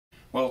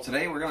Well,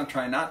 today we're going to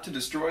try not to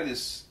destroy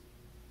this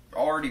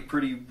already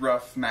pretty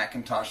rough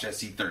Macintosh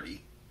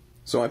SE30.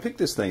 So I picked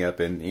this thing up,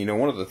 and you know,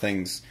 one of the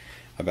things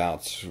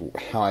about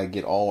how I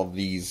get all of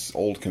these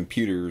old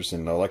computers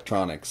and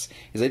electronics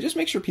is I just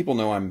make sure people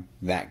know I'm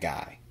that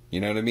guy. You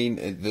know what I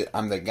mean?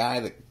 I'm the guy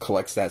that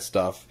collects that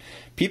stuff.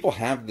 People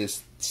have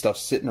this stuff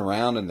sitting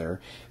around in their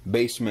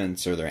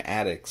basements or their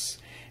attics,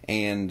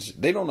 and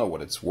they don't know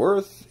what it's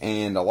worth.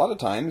 And a lot of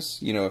times,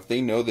 you know, if they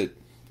know that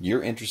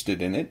you're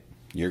interested in it,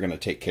 you're going to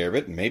take care of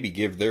it and maybe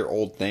give their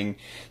old thing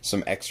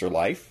some extra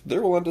life,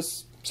 they're willing to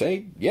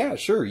say, yeah,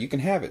 sure, you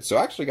can have it. So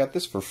I actually got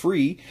this for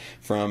free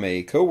from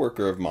a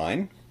coworker of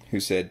mine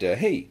who said,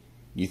 hey,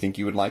 you think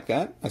you would like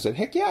that? I said,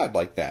 heck yeah, I'd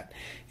like that.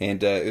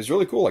 And it was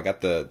really cool. I got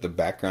the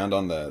background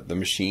on the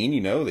machine. You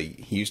know,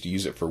 he used to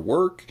use it for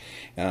work,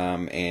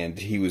 and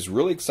he was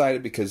really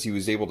excited because he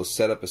was able to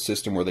set up a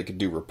system where they could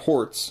do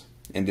reports,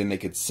 and then they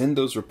could send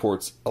those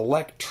reports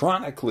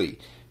electronically,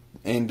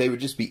 and they would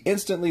just be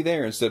instantly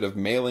there instead of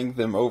mailing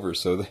them over.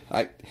 So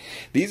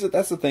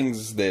that's the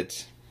things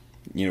that,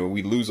 you know,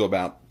 we lose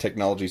about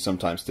technology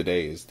sometimes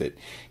today, is that,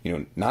 you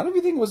know, not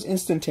everything was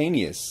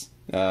instantaneous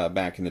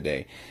back in the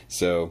day.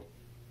 So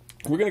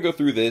we're going to go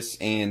through this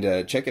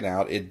and check it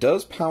out. It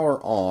does power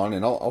on,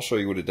 and I'll show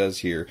you what it does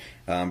here,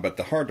 but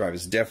the hard drive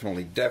is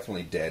definitely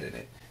dead in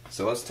it.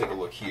 So let's take a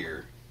look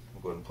here.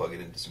 We'll go ahead and plug it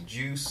into some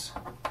juice.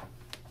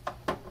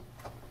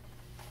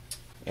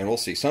 And we'll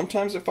see.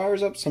 Sometimes it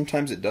fires up,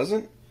 sometimes it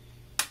doesn't.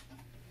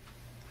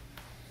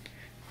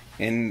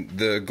 And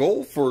the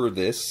goal for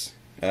this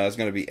is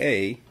going to be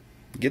A,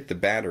 get the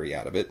battery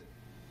out of it,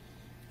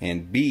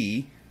 and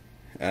B,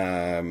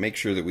 make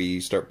sure that we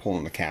start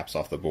pulling the caps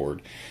off the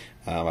board.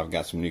 I've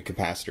got some new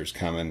capacitors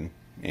coming,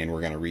 and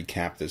we're going to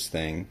recap this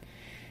thing.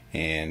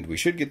 And we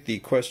should get the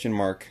question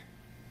mark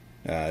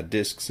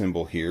disk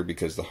symbol here,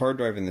 because the hard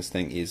drive in this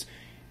thing is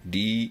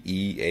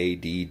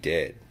D-E-A-D,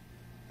 dead.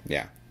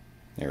 Yeah.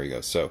 There we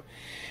go. So,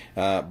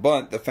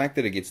 but the fact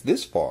that it gets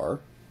this far,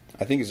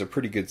 I think, is a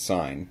pretty good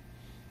sign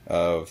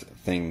of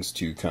things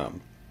to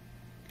come.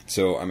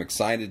 So I'm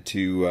excited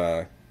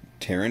to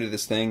tear into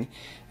this thing.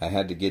 I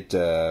had to get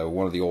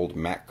one of the old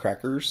Mac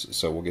crackers,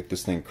 so we'll get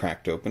this thing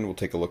cracked open. We'll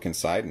take a look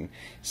inside and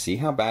see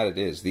how bad it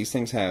is. These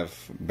things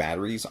have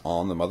batteries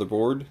on the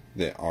motherboard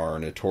that are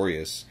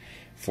notorious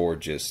for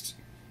just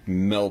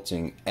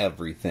melting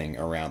everything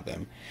around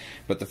them.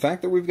 But the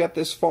fact that we've got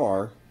this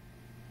far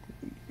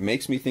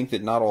makes me think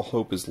that not all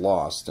hope is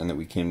lost, and that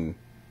we can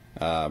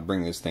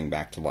bring this thing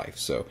back to life.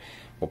 So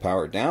we'll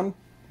power it down,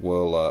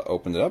 we'll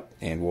open it up,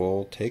 and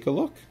we'll take a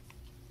look.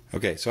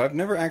 Okay, so I've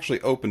never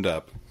actually opened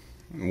up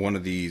one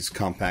of these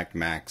compact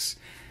Macs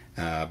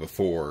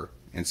before,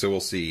 and so we'll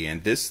see.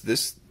 And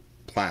this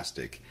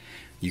plastic,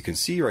 you can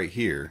see right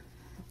here,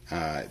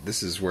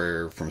 this is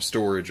where from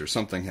storage or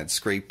something had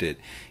scraped it.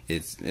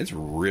 It's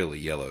really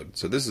yellowed.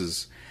 So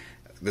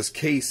this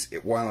case,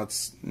 while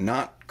it's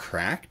not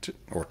cracked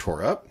or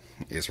tore up,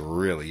 is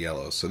really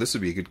yellow. So this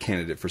would be a good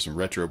candidate for some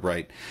retro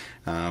bright,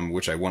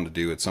 which I want to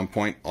do at some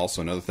point.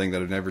 Also another thing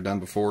that I've never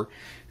done before.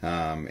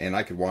 And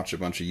I could watch a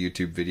bunch of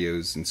YouTube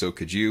videos, and so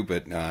could you,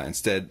 but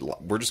instead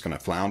we're just going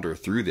to flounder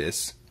through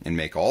this and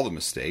make all the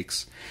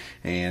mistakes,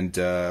 and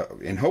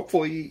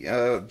hopefully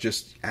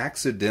just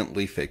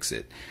accidentally fix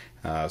it.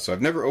 So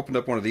I've never opened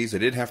up one of these. I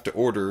did have to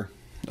order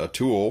a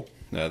tool.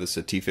 This is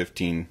a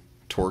T15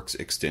 Torx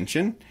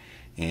extension.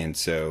 And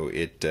so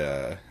it's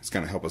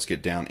going to help us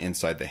get down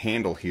inside the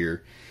handle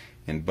here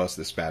and bust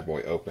this bad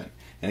boy open.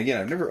 And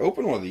again, I've never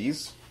opened one of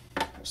these,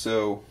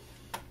 so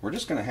we're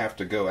just going to have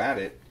to go at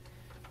it.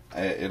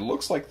 It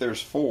looks like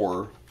there's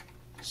 4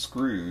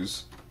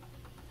 screws,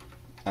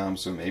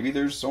 so maybe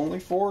there's only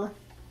 4.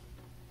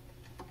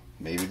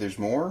 Maybe there's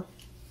more.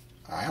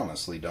 I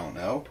honestly don't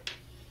know.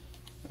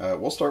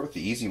 We'll start with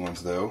the easy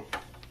ones, though.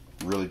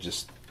 Really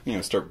just, you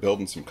know, start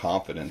building some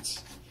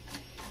confidence.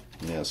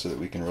 You know, so that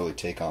we can really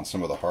take on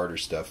some of the harder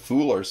stuff.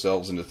 Fool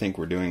ourselves into think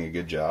we're doing a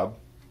good job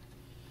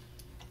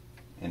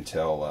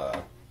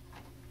until,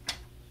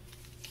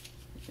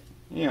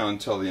 you know,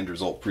 until the end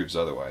result proves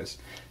otherwise.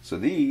 So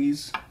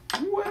these,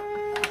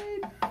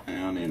 way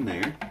down in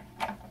there.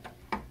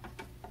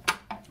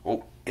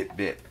 Oh, it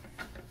bit.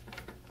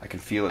 I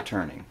can feel it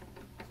turning.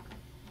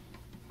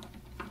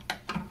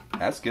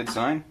 That's a good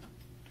sign.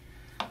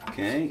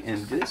 Okay,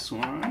 and this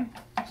one,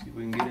 see if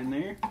we can get in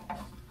there.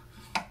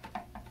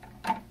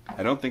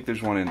 I don't think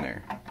there's one in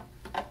there.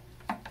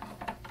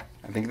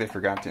 I think they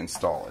forgot to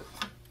install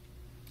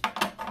it.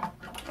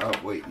 Oh,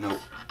 wait, no.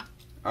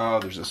 Oh,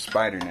 there's a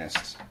spider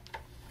nest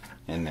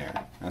in there.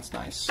 That's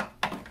nice.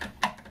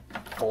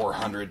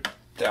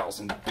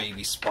 400,000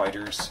 baby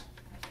spiders.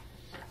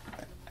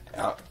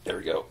 Oh, there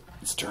we go.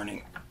 It's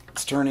turning.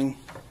 It's turning.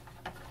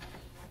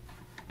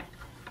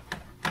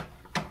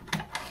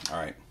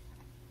 Alright.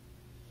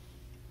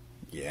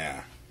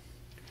 Yeah.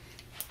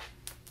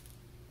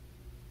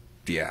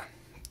 Yeah.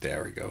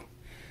 There we go.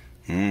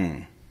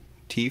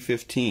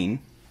 T15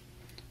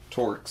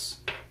 Torx.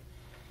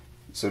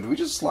 So do we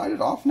just slide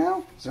it off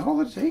now? Is that all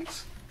it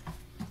takes?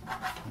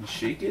 And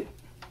shake it.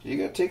 You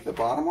gotta take the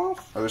bottom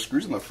off? Are there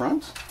screws in the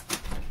front?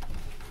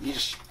 You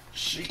just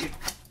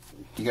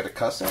you gotta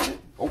cuss at it?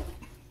 Oh,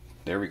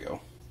 there we go.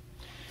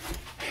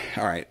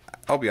 Alright,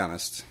 I'll be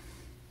honest.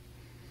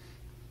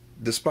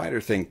 The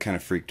spider thing kind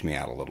of freaked me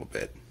out a little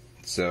bit.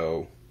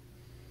 So,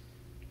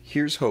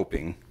 here's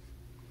hoping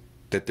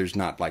that there's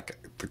not like,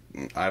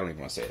 I don't even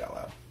want to say it out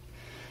loud.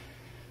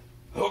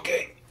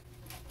 Okay.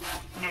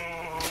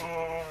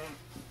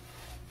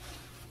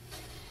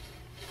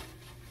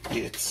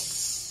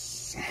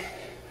 It's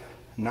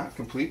not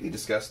completely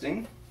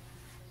disgusting.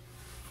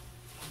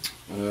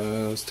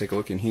 Let's take a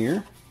look in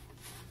here.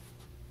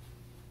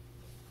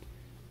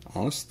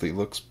 Honestly,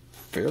 looks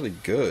fairly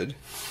good.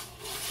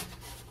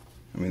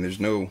 I mean, there's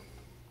no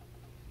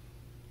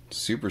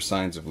super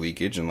signs of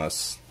leakage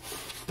unless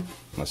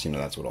you know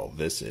that's what all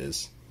this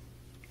is.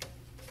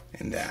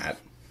 And that.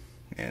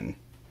 And,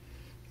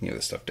 you know,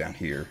 the stuff down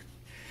here.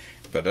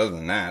 But other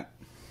than that,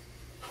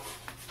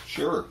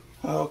 sure.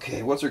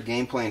 Okay, what's our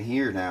game plan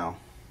here now?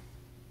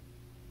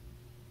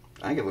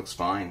 I think it looks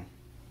fine.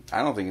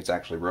 I don't think it's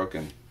actually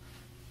broken.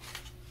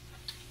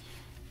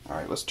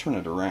 Alright, let's turn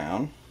it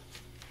around.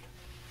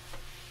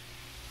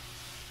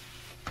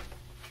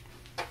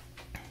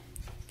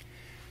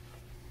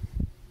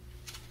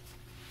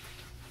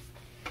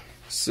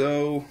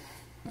 So,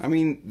 I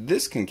mean,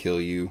 this can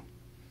kill you.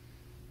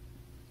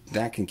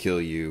 That can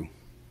kill you.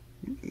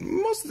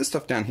 Most of the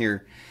stuff down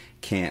here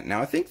can't.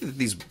 Now, I think that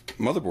these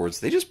motherboards,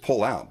 they just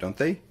pull out, don't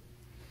they?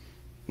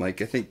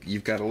 Like, I think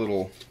you've got a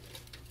little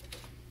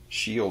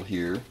shield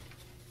here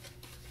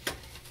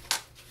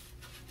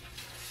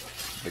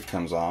that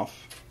comes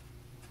off.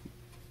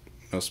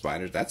 No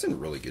spiders. That's in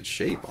really good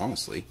shape,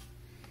 honestly.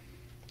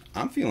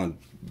 I'm feeling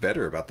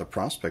better about the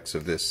prospects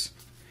of this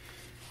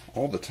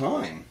all the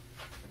time.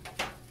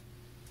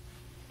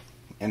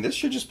 And this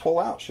should just pull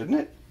out, shouldn't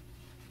it?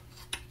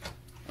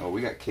 Oh, we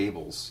got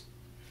cables.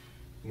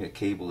 We got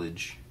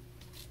cableage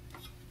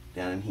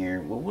down in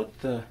here. Well,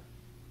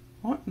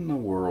 what in the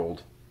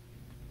world?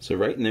 So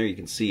right in there you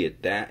can see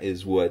it. That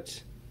is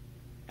what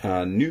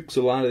nukes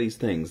a lot of these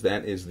things.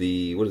 That is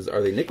the,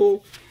 are they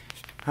nickel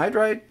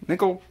hydride?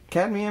 Nickel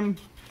cadmium?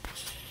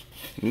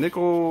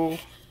 Nickel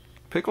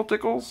pickle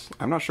tickles?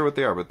 I'm not sure what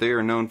they are, but they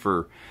are known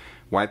for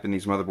wiping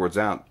these motherboards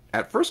out.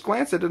 At first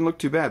glance, it didn't look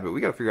too bad, but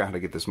we gotta figure out how to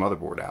get this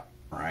motherboard out.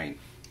 Right.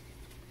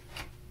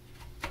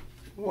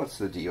 What's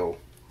the deal?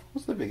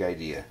 What's the big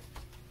idea?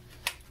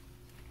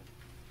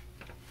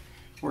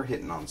 We're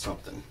hitting on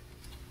something.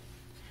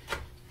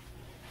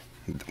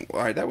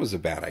 Alright, that was a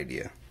bad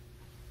idea.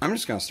 I'm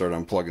just gonna start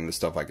unplugging the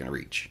stuff I can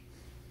reach.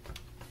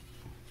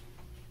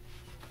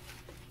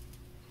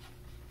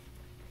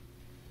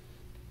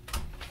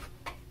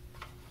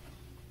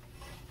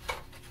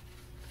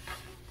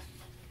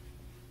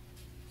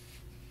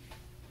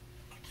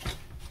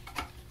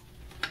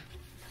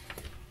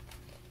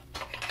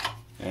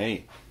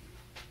 Hey,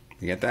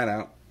 we get that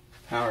out.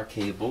 Power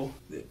cable.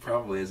 It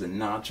probably has a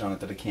notch on it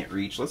that I can't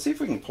reach. Let's see if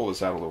we can pull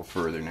this out a little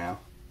further now.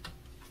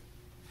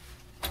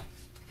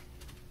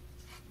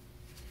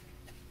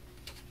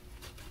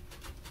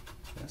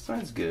 That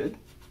sounds good.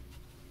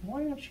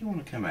 Why don't you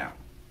want to come out?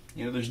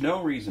 You know, there's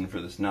no reason for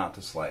this knot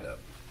to slide up.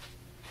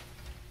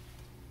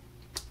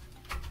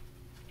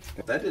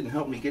 That didn't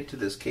help me get to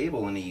this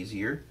cable any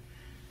easier,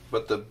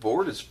 but the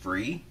board is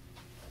free.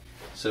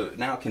 So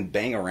now it can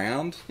bang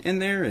around in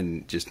there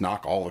and just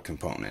knock all the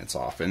components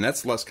off. And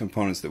that's less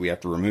components that we have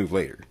to remove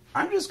later.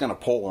 I'm just going to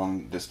pull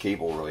on this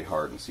cable really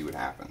hard and see what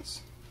happens.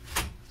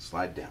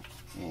 Slide down.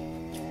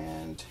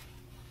 And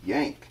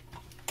yank.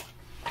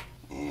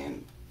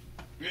 And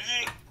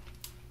yank.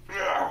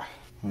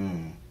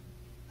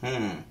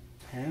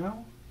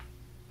 How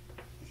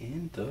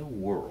in the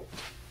world?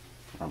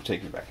 I'm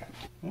taking it back out.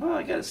 Well,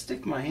 I got to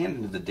stick my hand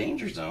into the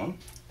danger zone.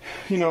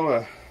 You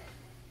know,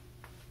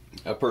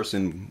 a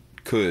person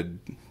could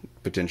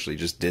potentially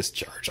just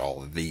discharge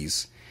all of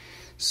these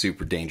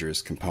super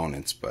dangerous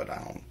components, but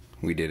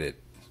we did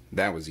it.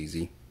 That was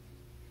easy.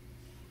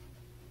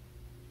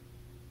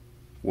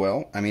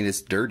 Well, I mean,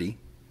 it's dirty.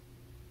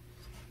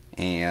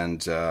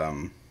 And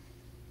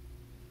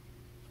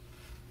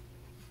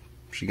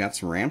she got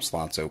some RAM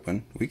slots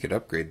open. We could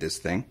upgrade this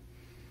thing.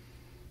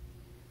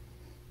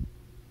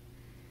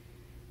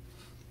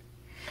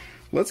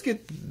 Let's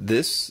get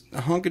this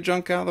hunk of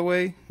junk out of the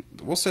way.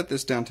 We'll set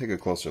this down, take a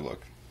closer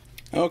look.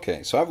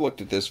 Okay, so I've looked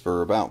at this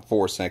for about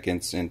 4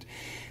 seconds, and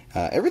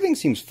everything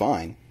seems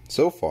fine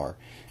so far.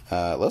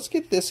 Let's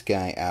get this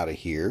guy out of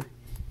here.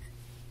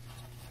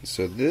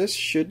 So this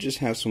should just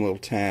have some little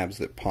tabs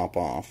that pop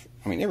off.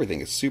 I mean, everything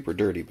is super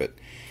dirty, but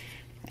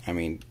I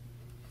mean,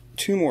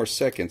 2 more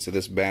seconds of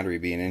this battery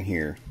being in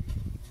here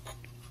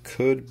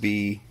could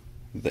be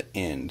the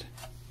end.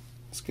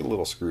 Let's get a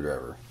little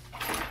screwdriver.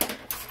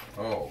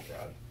 Oh,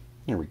 God.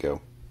 There we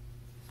go.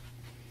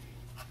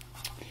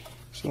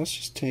 So let's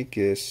just take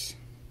this.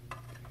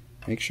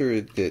 Make sure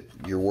that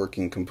you're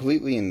working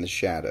completely in the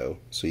shadow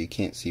so you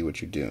can't see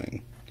what you're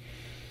doing.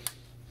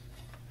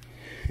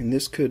 And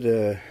this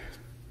could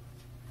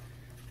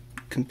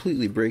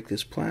completely break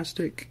this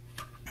plastic.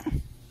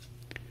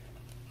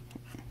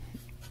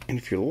 And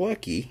if you're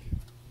lucky,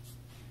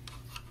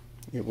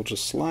 it will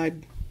just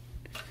slide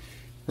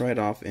right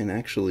off and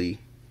actually,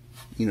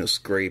 you know,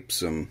 scrape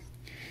some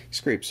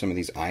of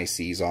these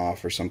ICs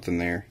off or something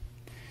there.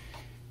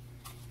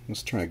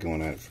 Let's try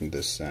going at it from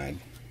this side.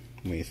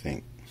 What do you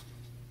think?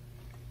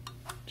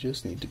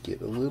 Just need to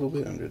get a little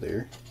bit under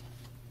there.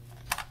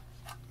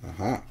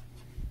 Aha.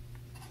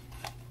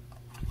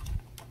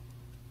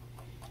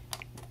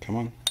 Come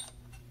on.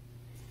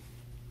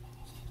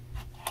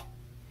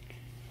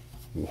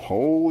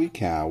 Holy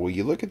cow, will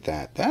you look at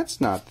that?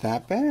 That's not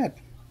that bad.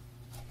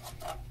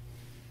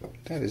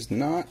 That is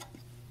not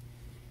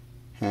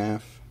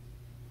half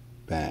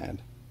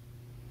bad.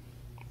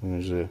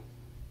 There's a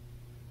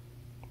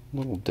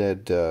little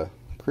dead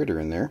critter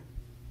in there.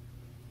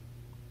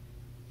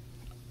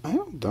 I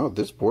don't know,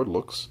 this board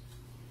looks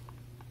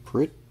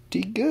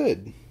pretty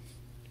good.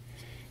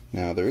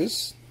 Now there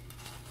is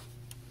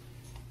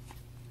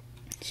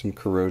some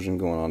corrosion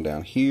going on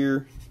down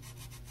here.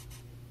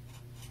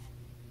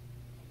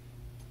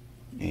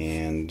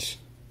 And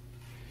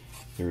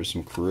there is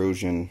some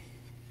corrosion.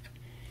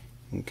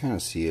 You can kind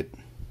of see it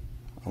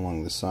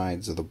along the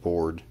sides of the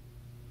board.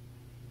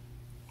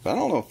 But I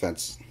don't know if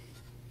that's,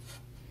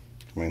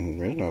 I mean,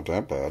 it's not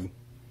that bad.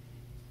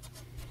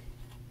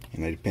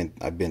 And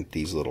I bent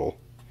these little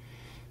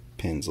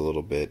pins a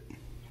little bit,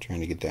 trying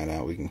to get that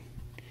out. We can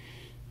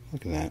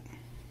look at that.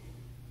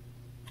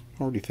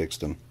 Already fixed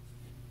them.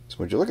 So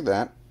would you look at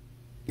that?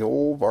 The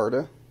old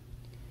Varda.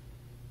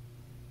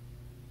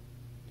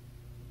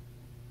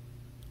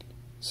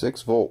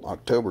 6 volt,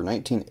 October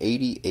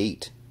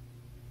 1988.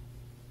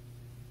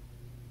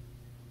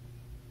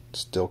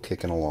 Still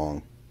kicking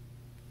along.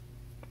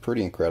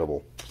 Pretty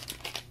incredible.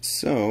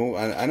 So,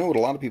 I know what a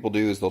lot of people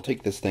do is they'll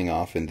take this thing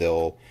off and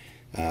they'll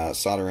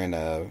solder in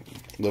a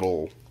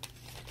little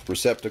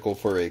receptacle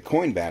for a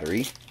coin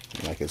battery,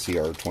 like a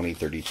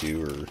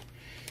CR2032 or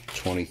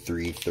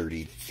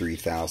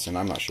 2333,000.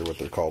 I'm not sure what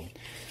they're called.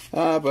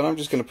 But I'm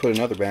just going to put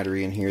another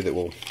battery in here that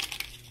will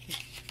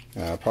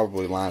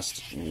probably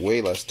last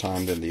way less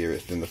time than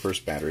the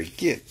first battery.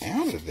 Get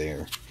out of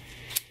there.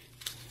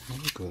 Let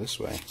me go this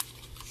way.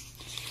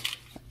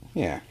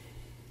 Yeah,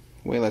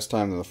 way less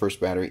time than the first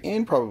battery,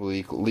 and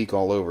probably leak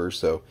all over.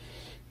 So,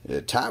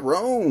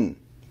 Tyrone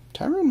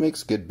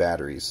makes good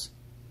batteries.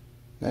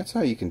 That's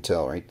how you can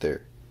tell right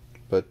there.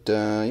 But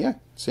yeah,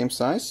 same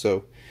size.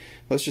 So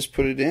let's just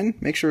put it in.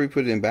 Make sure we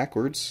put it in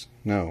backwards.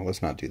 No,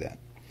 let's not do that.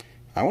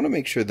 I want to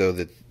make sure though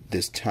that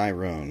this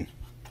Tyrone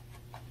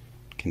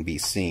can be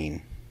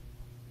seen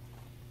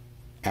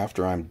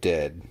after I'm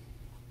dead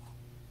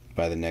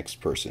by the next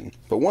person.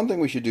 But one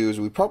thing we should do is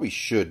we probably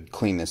should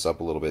clean this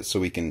up a little bit so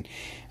we can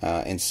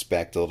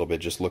inspect a little bit,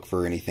 just look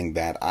for anything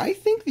bad. I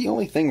think the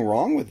only thing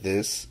wrong with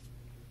this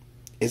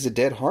is a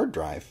dead hard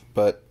drive,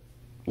 but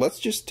let's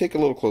just take a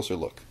little closer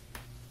look.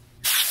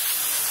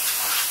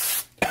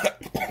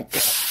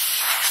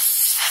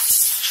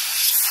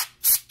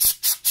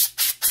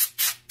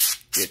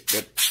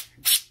 Good.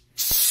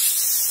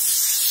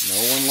 No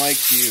one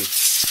likes you.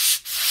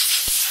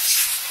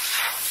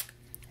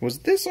 Was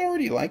this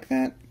already like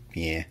that?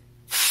 Yeah.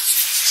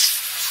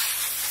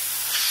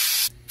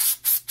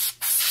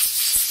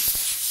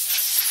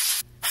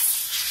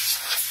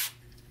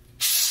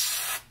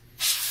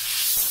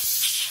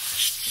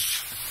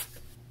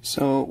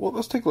 So, well,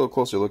 let's take a little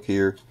closer look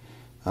here.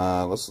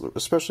 Let's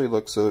especially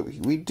look, so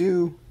we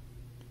do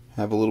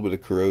have a little bit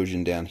of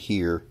corrosion down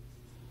here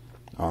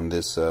on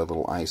this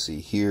little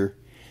IC here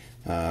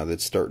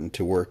that's starting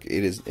to work.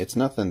 It's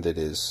nothing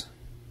that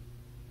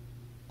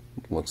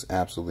looks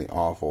absolutely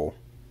awful,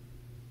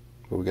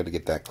 but we got to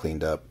get that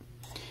cleaned up.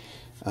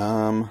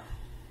 Other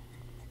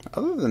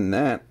than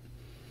that,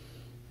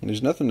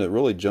 there's nothing that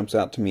really jumps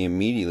out to me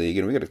immediately.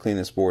 Again, we got to clean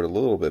this board a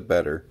little bit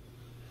better.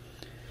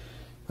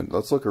 But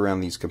let's look around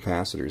these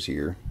capacitors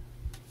here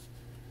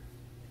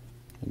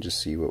and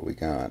just see what we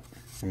got.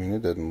 I mean,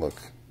 it doesn't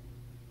look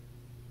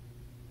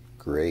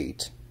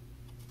great.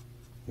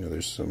 You know,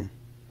 there's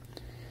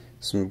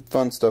some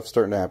fun stuff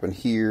starting to happen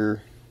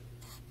here.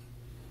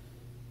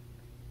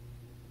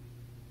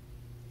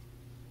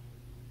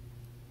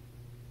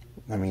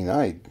 I mean,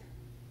 I'd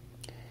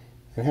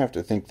have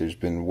to think there's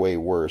been way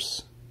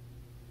worse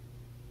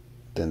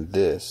than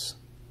this.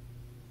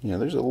 You know,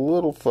 there's a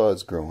little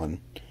fuzz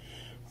growing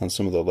on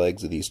some of the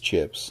legs of these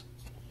chips.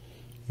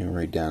 You know,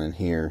 right down in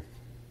here.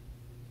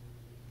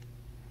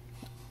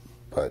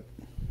 But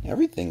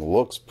everything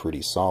looks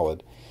pretty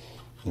solid.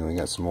 You know, we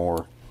got some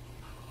more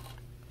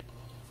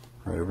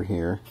right over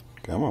here.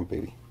 Come on,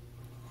 baby.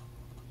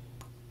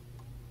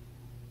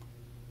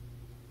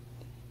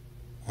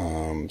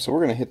 So we're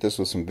going to hit this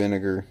with some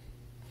vinegar.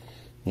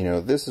 You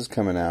know, this is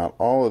coming out.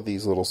 All of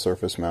these little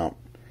surface mount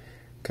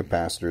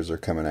capacitors are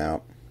coming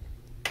out.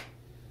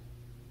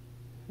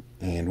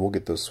 And we'll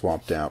get those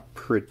swapped out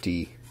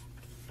pretty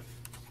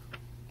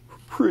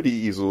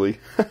easily.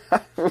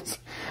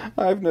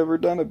 I've never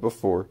done it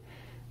before.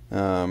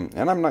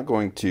 And I'm not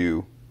going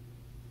to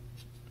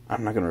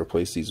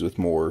replace these with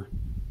more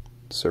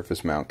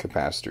surface mount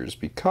capacitors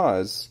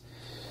because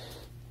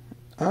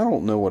I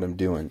don't know what I'm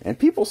doing. And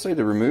people say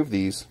to remove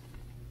these,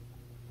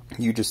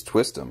 you just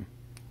twist them.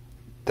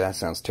 That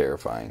sounds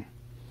terrifying.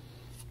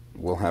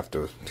 We'll have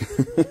to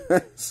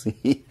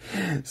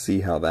see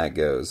how that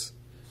goes.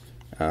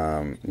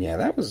 Yeah,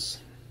 that was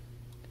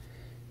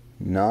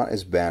not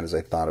as bad as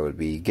I thought it would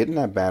be. Getting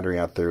that battery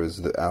out there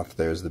is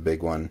the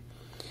big one.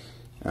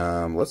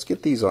 Let's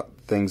get these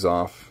things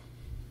off.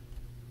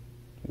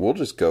 We'll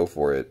just go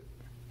for it.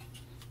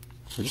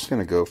 We're just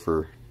gonna go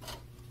for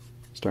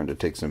starting to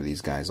take some of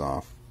these guys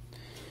off.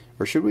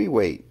 Or should we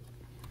wait?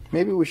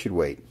 Maybe we should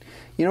wait.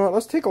 You know what?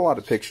 Let's take a lot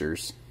of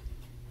pictures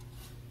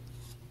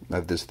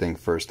of this thing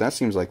first. That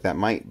seems like that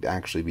might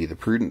actually be the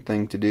prudent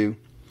thing to do.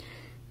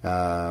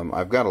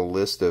 I've got a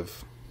list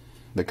of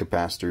the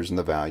capacitors and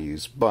the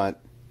values,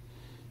 but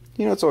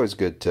you know, it's always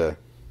good to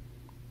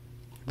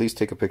at least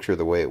take a picture of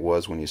the way it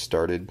was when you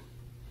started,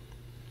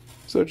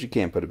 so that you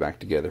can put it back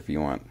together if you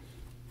want.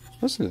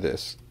 Listen to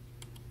this.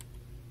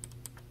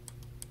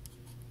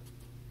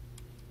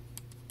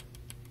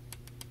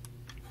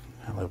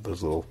 I love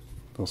those little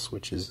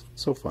switches.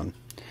 So fun.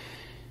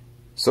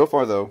 So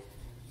far though,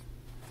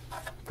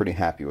 pretty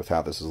happy with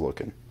how this is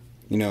looking.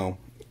 You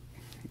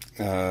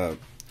know,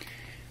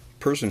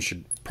 person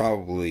should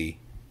probably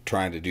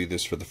try to do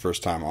this for the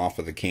first time off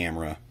of the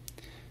camera,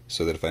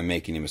 so that if I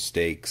make any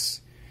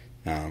mistakes,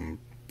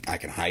 I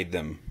can hide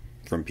them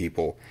from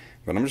people.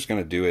 But I'm just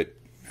going to do it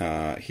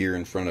here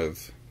in front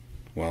of,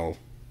 well,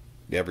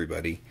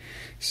 everybody.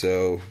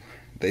 So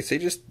they say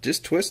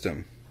just twist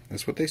them.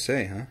 That's what they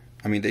say, huh?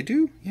 I mean, they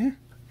do, yeah.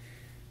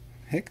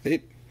 Heck,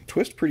 they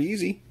twist pretty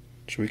easy.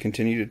 Should we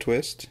continue to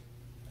twist?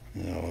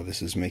 Oh,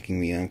 this is making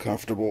me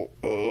uncomfortable.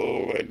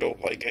 Oh, I don't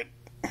like it.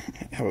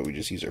 How about we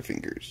just use our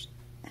fingers?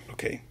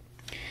 Okay.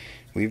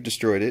 We've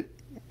destroyed it.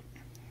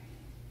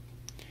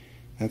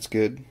 That's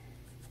good.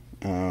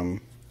 The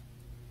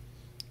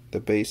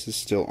base is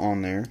still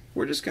on there.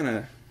 We're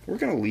gonna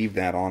leave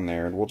that on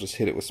there, and we'll just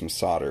hit it with some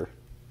solder,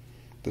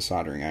 the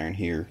soldering iron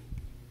here,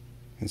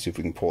 and see if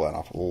we can pull that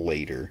off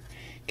later.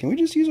 Can we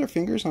just use our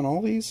fingers on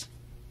all these?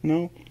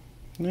 No,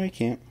 you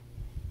can't.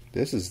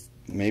 This is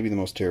maybe the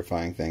most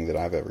terrifying thing that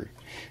I've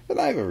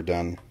ever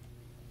done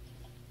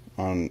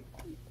on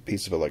a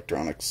piece of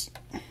electronics.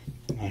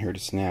 I heard a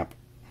snap.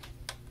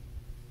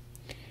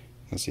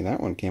 Let's see, that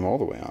one came all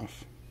the way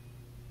off.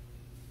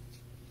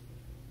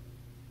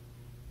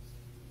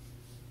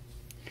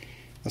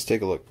 Let's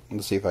take a look.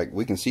 Let's see if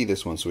we can see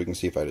this one, so we can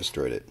see if I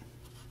destroyed it.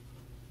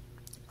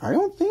 I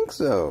don't think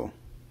so.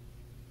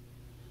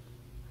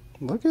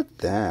 Look at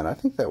that. I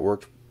think that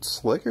worked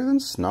slicker than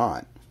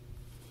snot.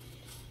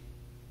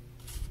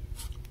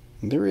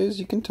 There is,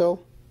 you can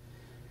tell,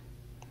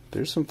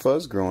 there's some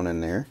fuzz growing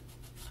in there.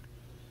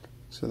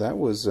 So that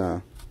was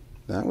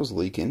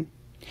leaking.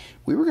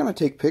 We were going to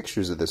take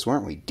pictures of this,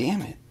 weren't we?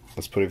 Damn it.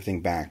 Let's put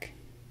everything back.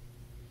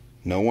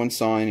 No one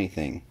saw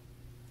anything.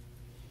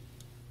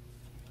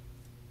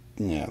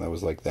 Yeah, that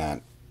was like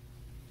that.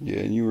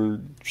 Yeah, you were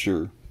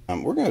sure.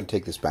 We're going to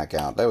take this back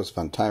out. That was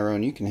fun.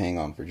 Tyrone, you can hang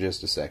on for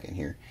just a second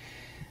here.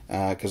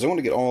 Because I want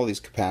to get all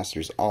these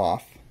capacitors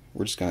off.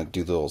 We're just going to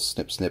do the little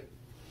snip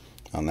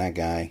on that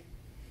guy.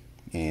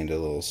 And a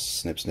little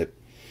snip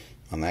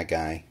on that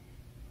guy.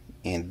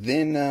 And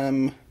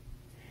then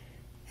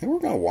we're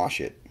going to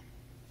wash it.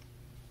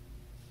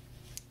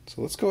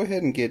 So let's go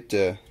ahead and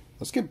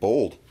let's get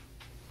bold.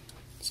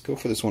 Let's go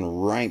for this one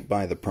right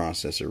by the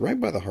processor, right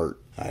by the heart.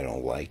 I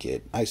don't like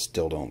it. I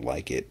still don't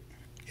like it.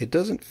 It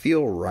doesn't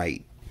feel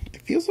right.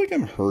 It feels like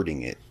I'm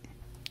hurting it.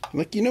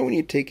 Like, you know when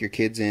you take your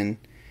kids in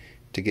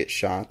to get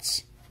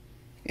shots,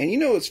 and you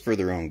know it's for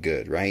their own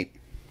good, right?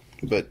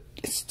 But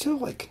it's still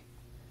like,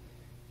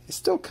 it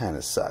still kind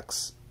of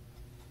sucks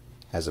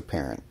as a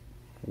parent,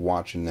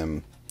 watching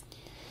them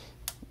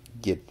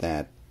get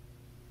that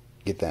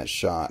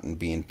shot and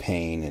be in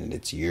pain, and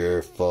it's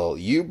your fault.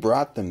 You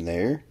brought them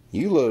there.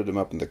 You loaded them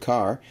up in the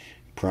car,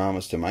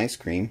 promised them ice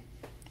cream,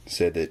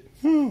 said that,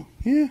 oh,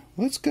 yeah,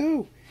 let's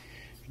go.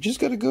 Just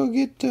got to go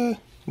get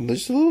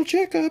just a little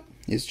checkup.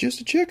 It's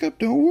just a checkup,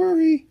 don't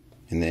worry.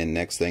 And then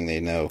next thing they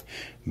know,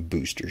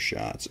 booster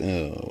shots.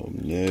 Oh,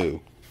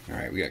 no. All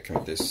right, we got to come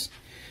at this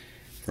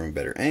from a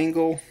better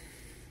angle.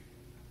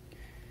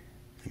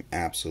 I'm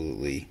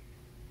absolutely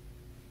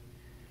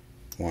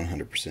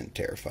 100%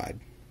 terrified.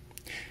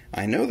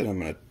 I know that I'm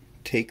going to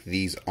take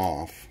these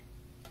off,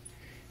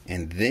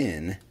 and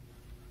then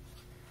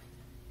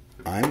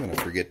I'm going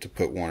to forget to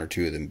put one or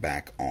two of them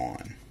back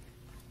on.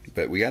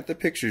 But we got the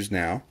pictures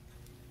now.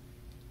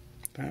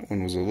 That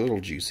one was a little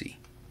juicy.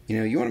 You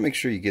know, you want to make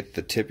sure you get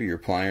the tip of your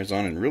pliers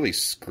on and really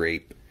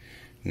scrape.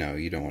 No,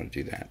 you don't want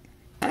to do that.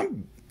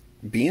 I'm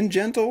being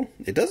gentle.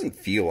 It doesn't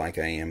feel like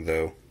I am,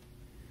 though.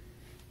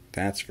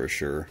 That's for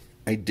sure.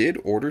 I did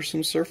order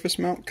some surface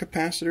mount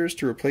capacitors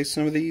to replace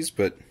some of these,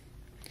 but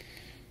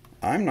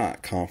I'm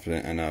not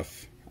confident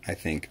enough, I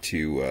think,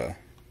 to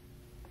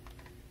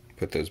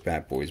put those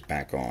bad boys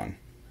back on.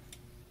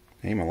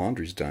 Hey, my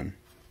laundry's done.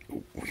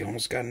 Ooh, we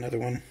almost got another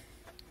one.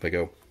 Let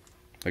go.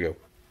 Let go.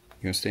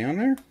 You gonna stay on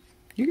there?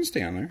 You can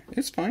stay on there.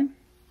 It's fine.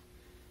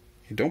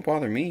 It don't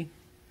bother me.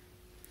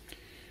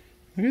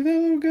 Look at that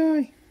little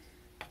guy.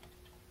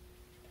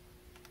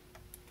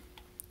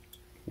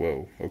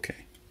 Whoa,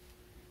 okay.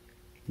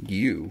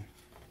 You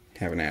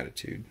have an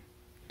attitude.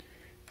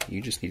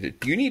 You just need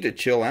to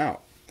chill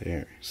out.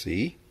 There,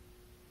 see?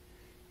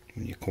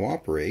 When you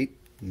cooperate,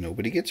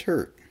 nobody gets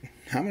hurt.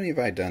 How many have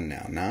I done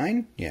now?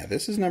 9? Yeah,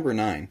 this is number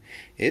 9.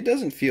 It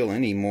doesn't feel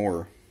any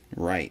more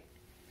right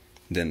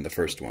than the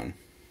first one,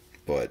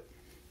 but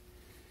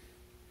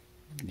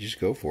you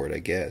just go for it, I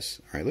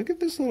guess. Alright, look at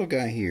this little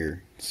guy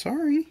here.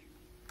 Sorry.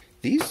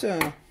 These,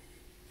 do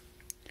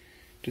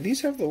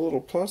these have the little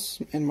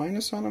plus and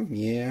minus on them?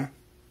 Yeah.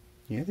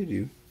 Yeah, they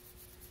do.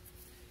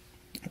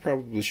 I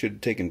probably should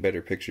have taken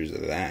better pictures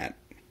of that.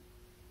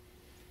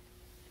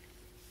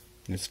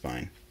 It's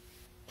fine.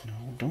 No,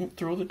 don't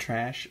throw the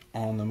trash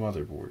on the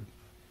motherboard.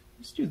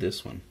 Let's do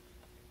this one.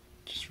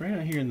 Just right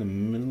out here in the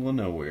middle of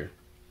nowhere.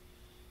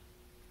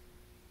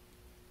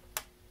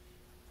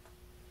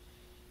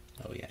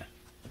 Oh yeah,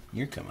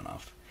 you're coming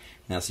off.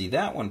 Now see,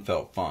 that one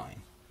felt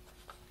fine.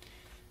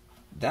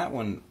 That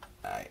one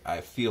I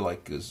feel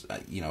like is,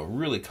 you know,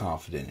 really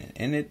confident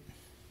in. And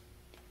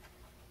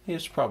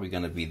it's probably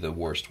going to be the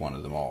worst one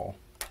of them all.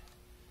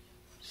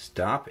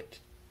 Stop it.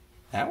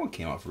 That one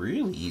came off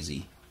really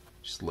easy.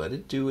 Just let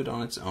it do it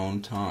on its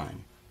own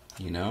time.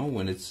 You know,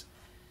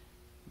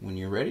 when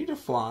you're ready to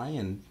fly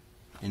and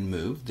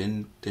move,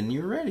 then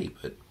you're ready.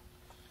 But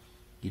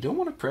you don't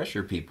want to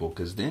pressure people,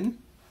 because then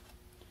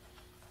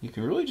you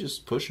can really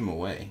just push them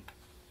away.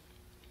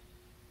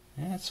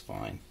 That's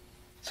fine.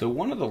 So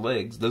one of the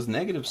legs, those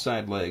negative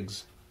side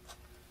legs,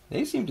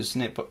 they seem to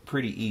snip up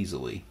pretty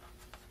easily.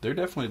 They're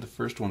definitely the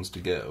first ones to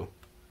go.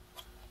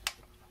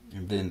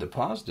 And then the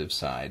positive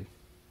side,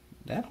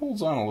 that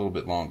holds on a little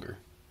bit longer.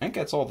 I think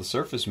that's all the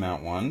surface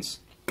mount ones.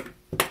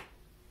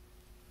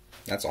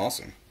 That's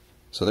awesome.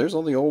 So there's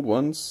all the old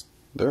ones.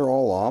 They're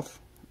all off.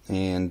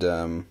 And,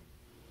 you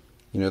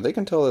know, they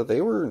can tell that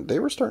they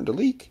were starting to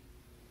leak.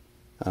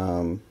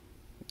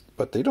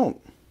 But they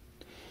don't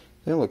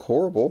look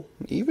horrible.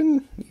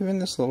 Even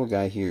this little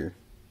guy here.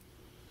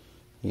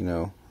 You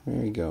know,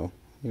 there you go.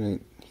 You know,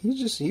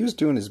 he was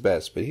doing his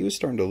best, but he was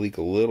starting to leak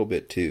a little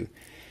bit too.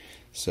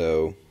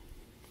 So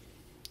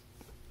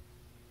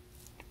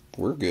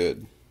we're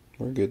good.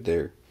 We're good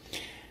there.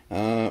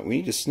 We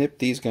need to snip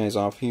these guys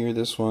off here,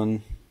 this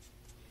one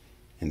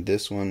and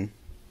this one,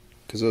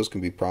 because those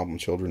can be problem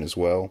children as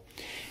well.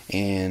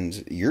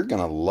 And you're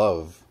gonna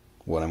love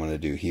what I'm gonna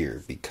do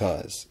here,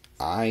 because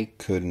I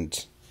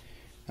couldn't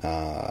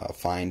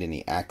find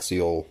any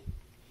axial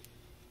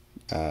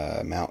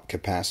mount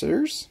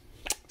capacitors,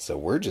 so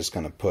we're just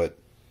gonna put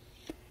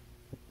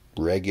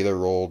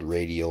regular old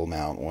radial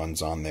mount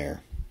ones on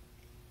there.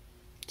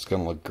 It's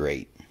gonna look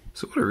great.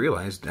 So what I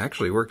realized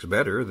actually works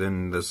better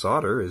than the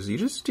solder is you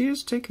just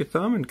take your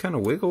thumb and kind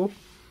of wiggle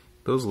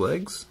those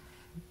legs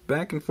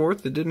back and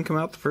forth that didn't come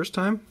out the first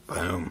time.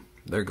 Boom,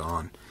 they're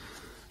gone.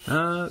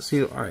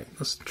 See, all right,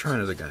 let's try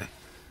another guy.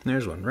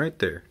 There's one right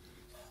there.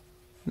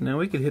 Now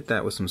we could hit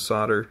that with some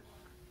solder.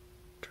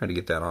 Try to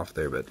get that off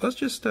there, but let's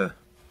just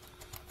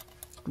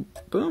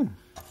boom.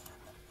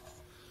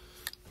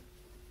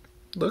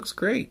 Looks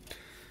great.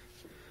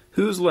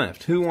 Who's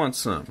left? Who wants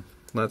some?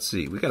 Let's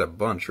see. We got a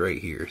bunch right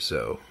here,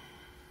 so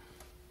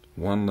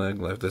one leg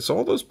left. That's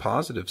all those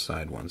positive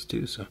side ones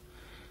too, so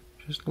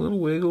just a little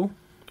wiggle.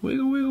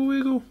 Wiggle, wiggle,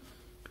 wiggle.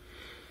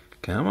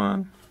 Come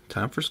on.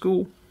 Time for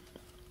school.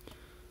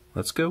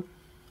 Let's go.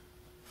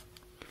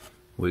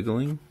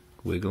 Wiggling,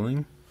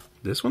 wiggling.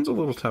 This one's a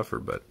little tougher,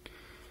 but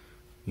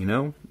you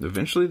know,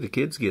 eventually the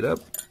kids get up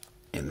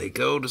and they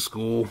go to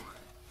school.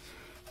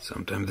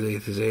 Sometimes they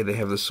say they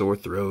have the sore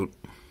throat,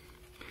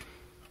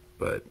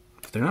 but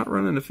if they're not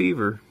running a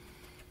fever,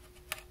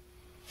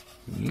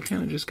 you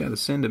kind of just got to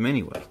send them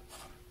anyway.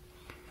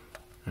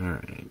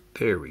 Alright,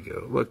 there we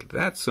go. Look,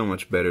 that's so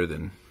much better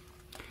than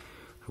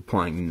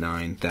applying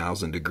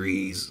 9,000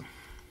 degrees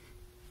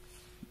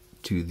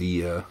to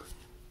the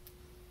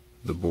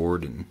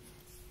board and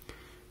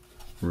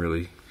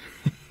really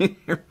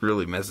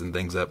really messing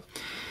things up.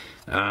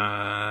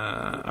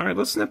 Alright,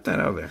 let's snip that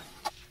out of there.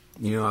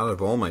 You know, out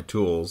of all my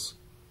tools,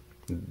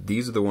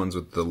 these are the ones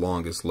with the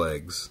longest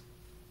legs,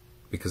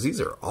 because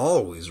these are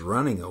always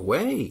running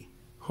away.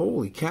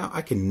 Holy cow,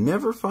 I can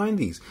never find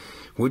these.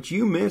 What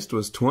you missed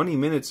was 20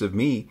 minutes of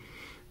me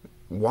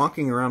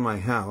walking around my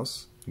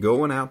house,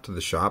 going out to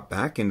the shop,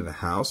 back into the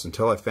house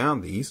until I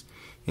found these.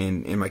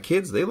 And my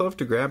kids, they love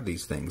to grab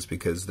these things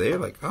because they're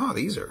like, oh,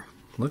 these are,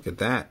 look at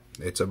that.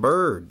 It's a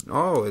bird.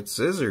 Oh, it's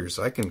scissors.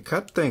 I can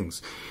cut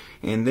things.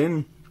 And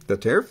then the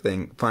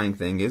terrifying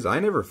thing is I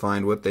never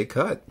find what they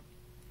cut.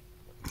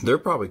 They're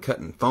probably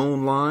cutting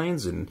phone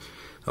lines and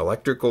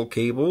electrical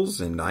cables,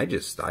 and I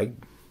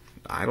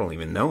don't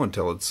even know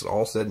until it's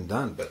all said and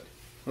done. But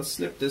let's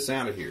snip this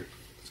out of here.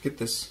 Let's get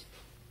this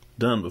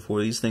done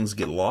before these things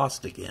get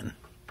lost again.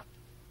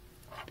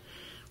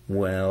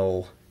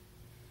 Well,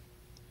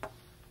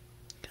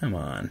 come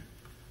on.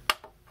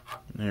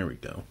 There we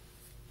go.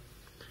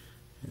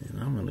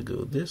 And I'm going to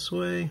go this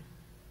way.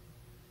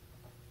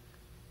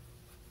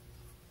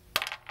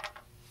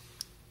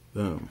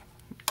 Boom.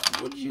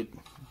 What did you...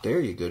 There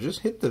you go.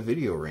 Just hit the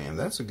video RAM.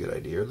 That's a good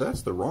idea.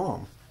 That's the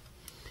ROM.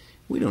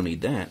 We don't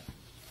need that.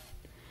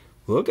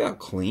 Look how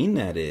clean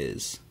that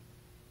is.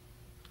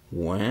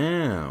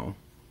 Wow.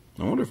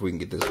 I wonder if we can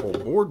get this whole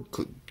board...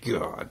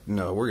 God,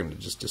 no, we're going to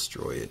just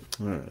destroy it.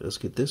 Alright, let's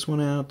get this one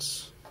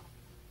out.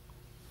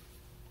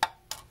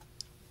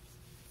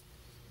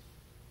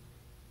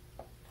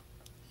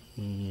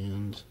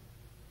 And...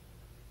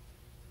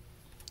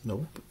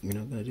 Nope, you're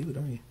not going to do it,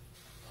 are you?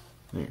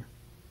 There.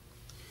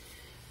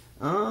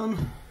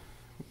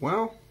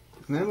 Well,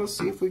 then let's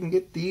see if we can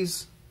get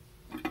these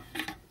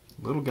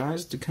little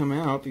guys to come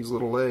out, these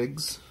little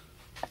legs.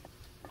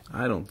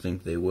 I don't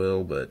think they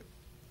will, but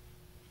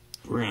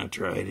we're going to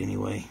try it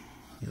anyway.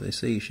 Yeah, they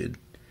say you should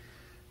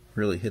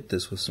really hit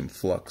this with some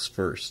flux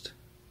first.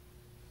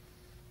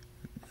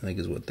 I think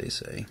is what they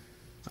say.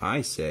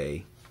 I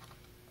say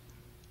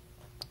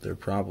they're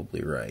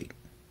probably right.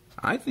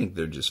 I think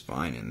they're just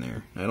fine in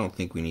there. I don't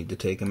think we need to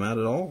take them out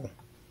at all.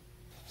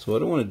 So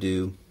what I want to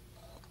do,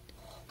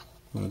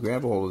 I'm going to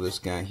grab a hold of this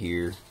guy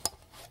here.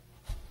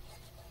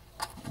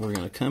 We're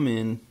going to come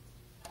in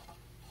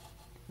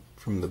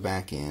from the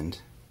back end.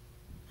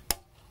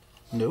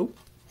 Nope.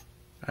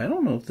 I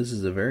don't know if this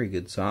is a very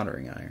good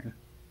soldering iron,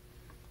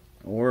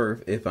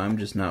 or if I'm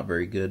just not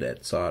very good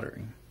at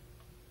soldering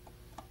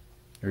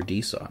or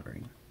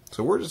desoldering.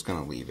 So we're just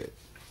going to leave it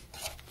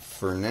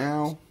for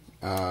now.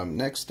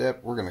 Next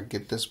step, we're going to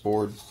get this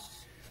board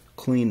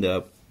cleaned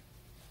up,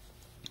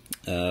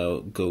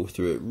 go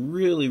through it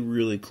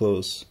really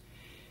close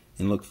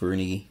and look for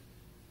any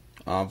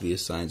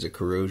obvious signs of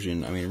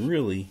corrosion. I mean,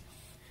 really,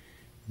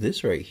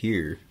 this right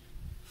here,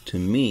 to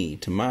me,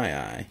 to my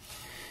eye,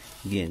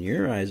 again,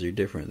 your eyes are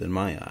different than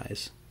my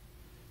eyes,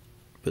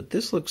 but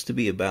this looks to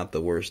be about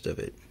the worst of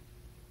it.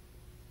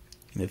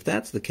 And if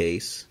that's the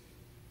case,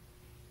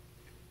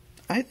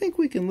 I think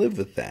we can live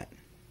with that.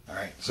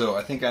 Alright, so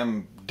I think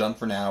I'm done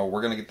for now.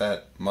 We're going to get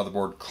that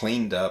motherboard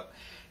cleaned up.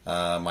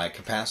 My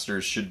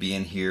capacitors should be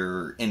in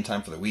here in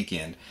time for the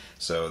weekend,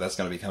 so that's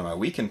going to be kind of my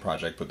weekend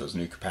project, put those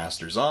new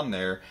capacitors on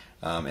there.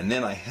 And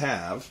then I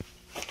have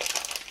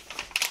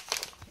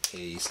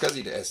a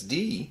SCSI to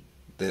SD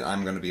that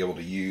I'm going to be able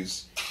to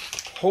use,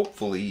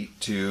 hopefully,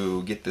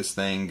 to get this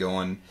thing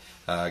going,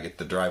 get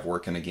the drive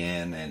working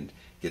again, and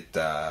get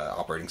the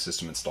operating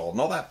system installed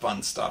and all that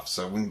fun stuff.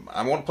 So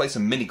I want to play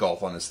some mini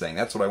golf on this thing.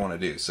 That's what I want to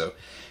do. So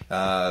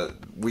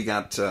we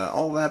got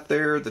all that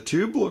there. The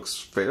tube looks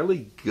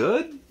fairly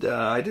good.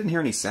 I didn't hear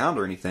any sound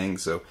or anything,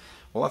 so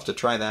we'll have to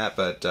try that.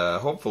 But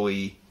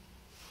hopefully,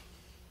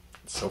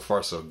 so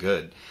far so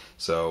good.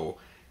 So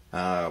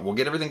we'll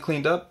get everything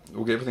cleaned up.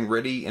 We'll get everything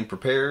ready and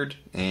prepared.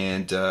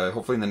 And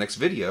hopefully in the next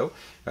video,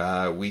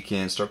 we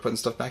can start putting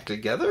stuff back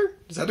together.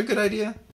 Is that a good idea?